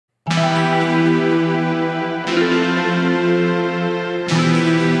Alright,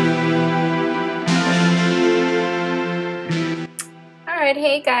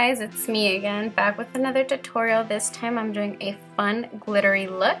 hey guys, it's me again, back with another tutorial. This time I'm doing a fun glittery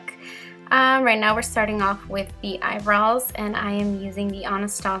look. Right now we're starting off with the eyebrows, and I am using the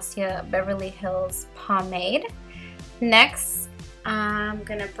Anastasia Beverly Hills pomade. Next, I'm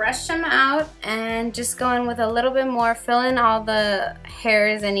gonna brush them out and just go in with a little bit more, fill in all the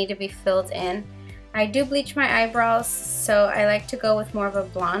hairs that need to be filled in. I do bleach my eyebrows, so I like to go with more of a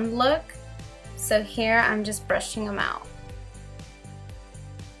blonde look. So here I'm just brushing them out.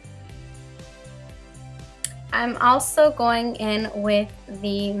 I'm also going in with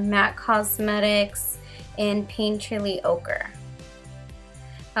the MAC Cosmetics in Painterly Ochre.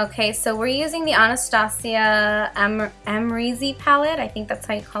 Okay, so we're using the Anastasia Amrezy palette, I think that's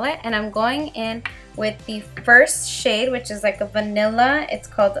how you call it, and I'm going in with the first shade, which is like a vanilla. It's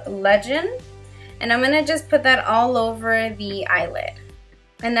called Legend, and I'm gonna just put that all over the eyelid,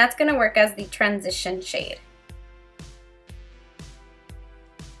 and that's gonna work as the transition shade.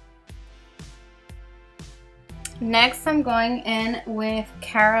 Next, I'm going in with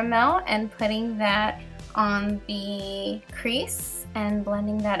Caramel and putting that on the crease and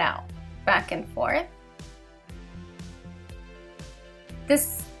blending that out back and forth.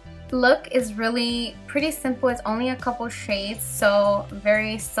 This look is really pretty simple. It's only a couple shades, so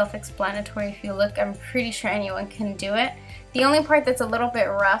very self-explanatory. If you look, I'm pretty sure anyone can do it. The only part that's a little bit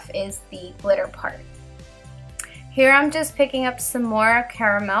rough is the glitter part. Here I'm just picking up some more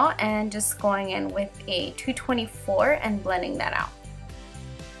caramel and just going in with a 224 and blending that out.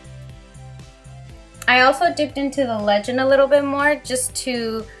 I also dipped into the Legend a little bit more just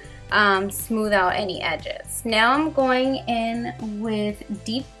to smooth out any edges. Now I'm going in with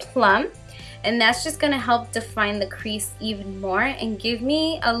Deep Plum, and that's just going to help define the crease even more and give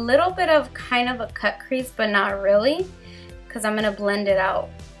me a little bit of kind of a cut crease, but not really, because I'm going to blend it out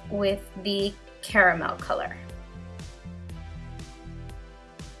with the caramel color.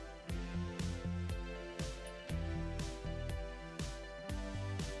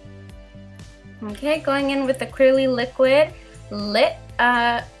 Okay, going in with the Clearly Liquid Lit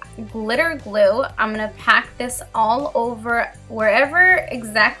glitter glue. I'm gonna pack this all over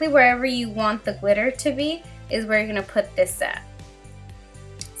exactly wherever you want the glitter to be is where you're gonna put this at.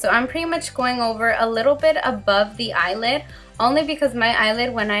 So I'm pretty much going over a little bit above the eyelid, only because my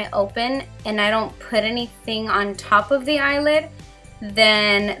eyelid, when I open and I don't put anything on top of the eyelid,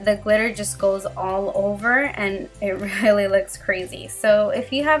 then the glitter just goes all over and it really looks crazy. So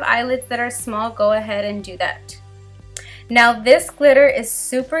if you have eyelids that are small, go ahead and do that. Now this glitter is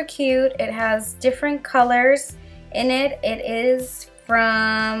super cute. It has different colors in it. It is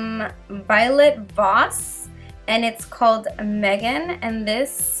from Violet Voss and it's called Megan, and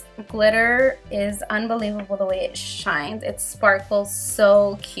this glitter is unbelievable the way it shines. It sparkles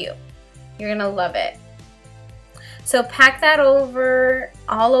so cute. You're gonna love it. So pack that over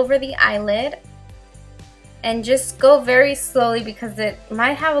all over the eyelid and just go very slowly because it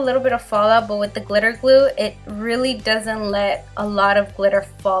might have a little bit of fallout, but with the glitter glue it really doesn't let a lot of glitter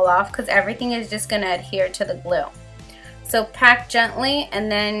fall off because everything is just going to adhere to the glue. So pack gently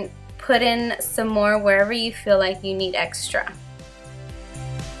and then put in some more wherever you feel like you need extra.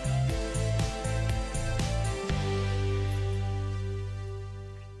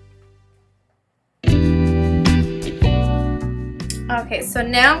 Okay, so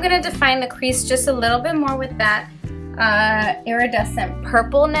now I'm going to define the crease just a little bit more with that iridescent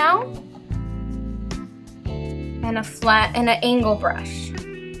purple now, and an angle brush.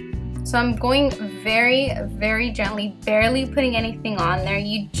 So I'm going very, very gently, barely putting anything on there.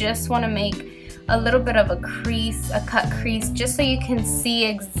 You just want to make a little bit of a crease, a cut crease, just so you can see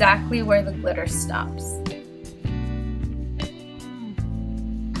exactly where the glitter stops.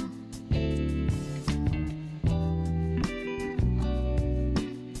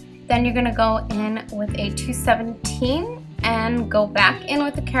 Then you're gonna go in with a 217 and go back in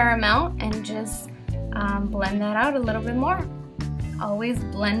with the caramel and just blend that out a little bit more. Always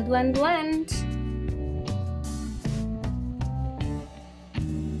blend, blend, blend.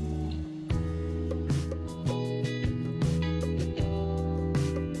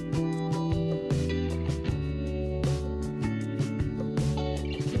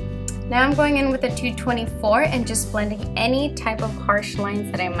 Now I'm going in with a 224 and just blending any type of harsh lines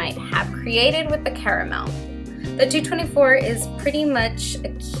that I might have created with the caramel. The 224 is pretty much a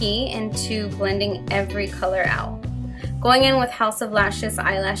key into blending every color out. Going in with House of Lashes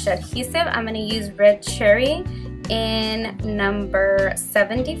eyelash adhesive, I'm going to use Red Cherry in number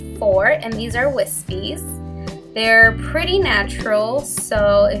 74, and these are wispies. They're pretty natural,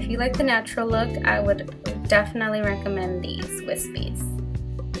 so if you like the natural look, I would definitely recommend these wispies.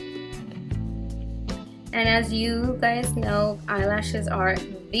 And as you guys know, eyelashes are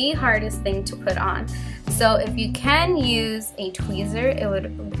the hardest thing to put on. So if you can use a tweezer, it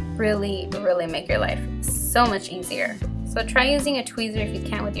would really make your life so much easier. So try using a tweezer if you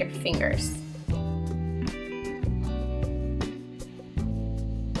can with your fingers.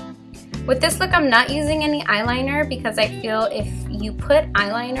 With this look, I'm not using any eyeliner because I feel if you put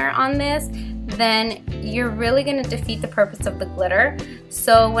eyeliner on this, then you're really going to defeat the purpose of the glitter.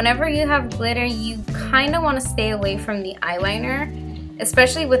 So whenever you have glitter, you kind of want to stay away from the eyeliner,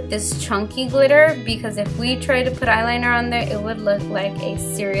 especially with this chunky glitter, because if we try to put eyeliner on there, it would look like a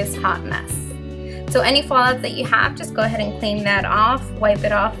serious hot mess. So any fallouts that you have, just go ahead and clean that off, wipe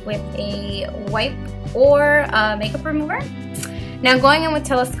it off with a wipe or a makeup remover. Now going in with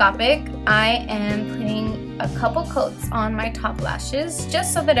telescopic, I am putting a couple coats on my top lashes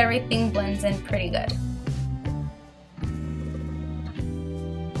just so that everything blends in pretty good.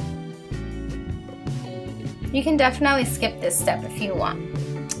 You can definitely skip this step if you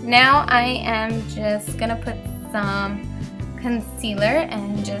want. Now I am just gonna put some concealer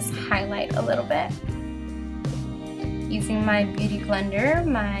and just highlight a little bit using my beauty blender,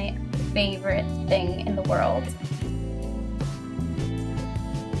 my favorite thing in the world.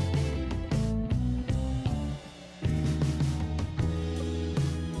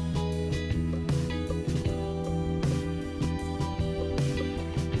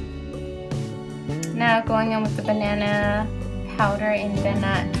 Now going in with the banana powder in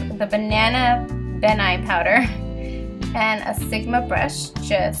the banana Ben Eye powder and a Sigma brush,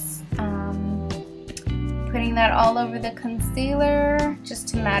 just putting that all over the concealer just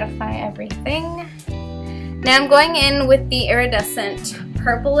to mattify everything. Now I'm going in with the iridescent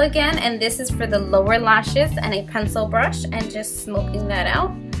purple again, and this is for the lower lashes, and a pencil brush, and just smoking that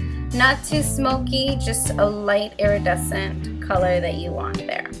out. Not too smoky, just a light iridescent color that you want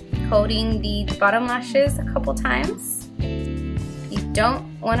there. Coating the bottom lashes a couple times. You don't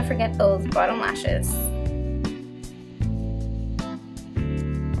want to forget those bottom lashes.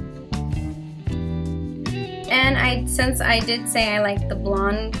 And since I did say I like the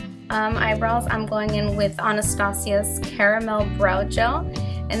blonde eyebrows, I'm going in with Anastasia's Caramel Brow Gel,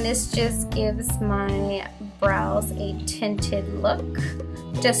 and this just gives my brows a tinted look,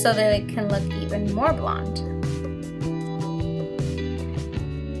 just so that they can look even more blonde.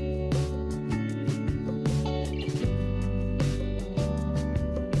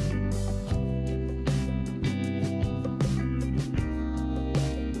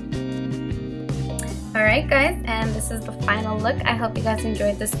 Alright guys, and this is the final look. I hope you guys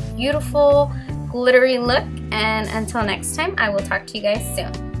enjoyed this beautiful glittery look, and until next time, I will talk to you guys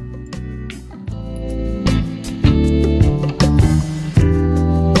soon.